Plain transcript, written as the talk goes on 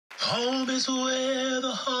Home is where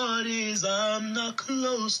the heart is, I'm not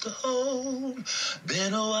close to home.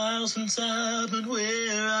 Been a while since I've been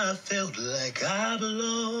where I felt like I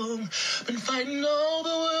belong. Been fighting all the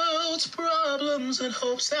world's problems in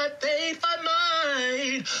hopes that they'd find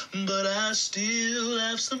mine. But I still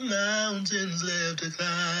have some mountains left to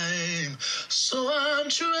climb. So I'm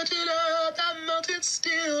trudging up that mountain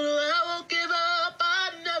still. I won't give up,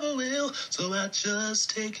 I never will. So I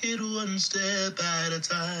just take it one step at a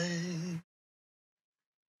time.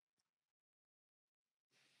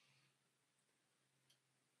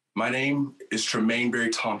 My name is Tremaine Barry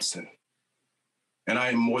Thompson, and I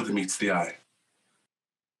am more than meets the eye.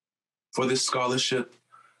 For this scholarship,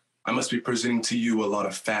 I must be presenting to you a lot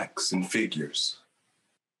of facts and figures.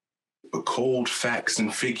 But cold facts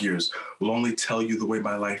and figures will only tell you the way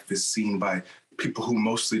my life is seen by people who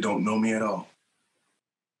mostly don't know me at all.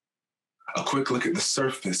 A quick look at the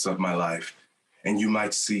surface of my life, and you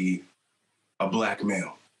might see a Black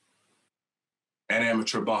male, an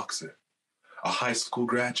amateur boxer, a high school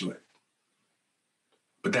graduate.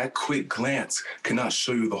 But that quick glance cannot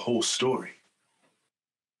show you the whole story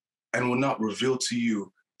and will not reveal to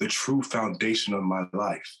you the true foundation of my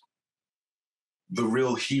life. The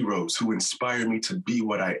real heroes who inspire me to be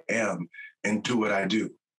what I am and do what I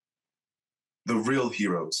do. The real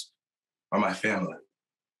heroes are my family.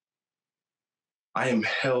 I am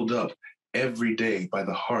held up every day by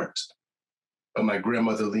the heart of my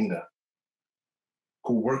grandmother, Lena,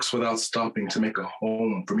 who works without stopping to make a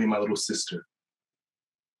home for me and my little sister,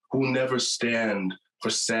 who will never stand for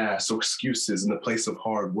sass or excuses in the place of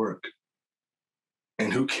hard work,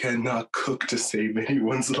 and who cannot cook to save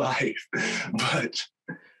anyone's life.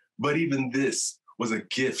 But even this was a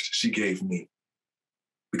gift she gave me,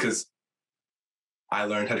 because I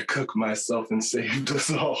learned how to cook myself and saved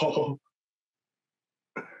us all.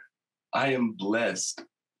 I am blessed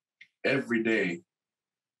every day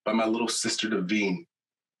by my little sister, Davine,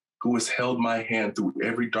 who has held my hand through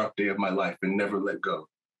every dark day of my life and never let go,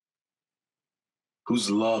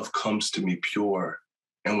 whose love comes to me pure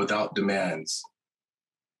and without demands,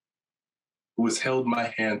 who has held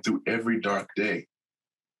my hand through every dark day,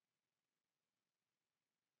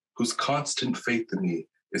 whose constant faith in me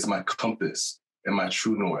is my compass and my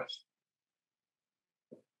true north.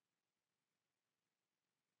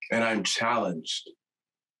 And I'm challenged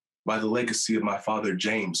by the legacy of my father,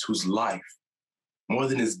 James, whose life, more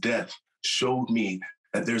than his death, showed me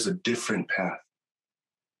that there's a different path.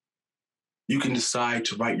 You can decide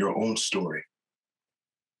to write your own story.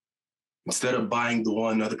 Instead of buying the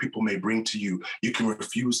one other people may bring to you, you can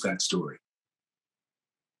refuse that story.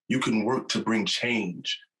 You can work to bring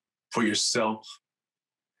change for yourself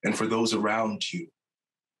and for those around you.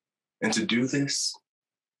 And to do this,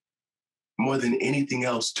 more than anything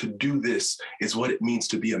else, to do this is what it means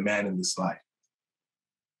to be a man in this life.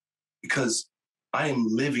 Because I am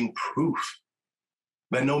living proof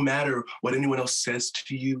that no matter what anyone else says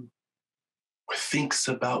to you, or thinks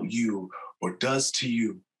about you, or does to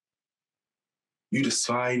you, you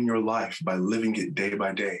define your life by living it day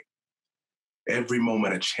by day. Every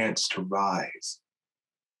moment a chance to rise,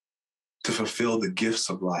 to fulfill the gifts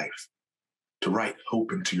of life, to write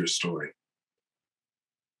hope into your story.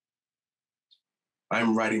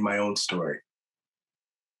 I'm writing my own story,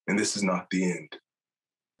 and this is not the end.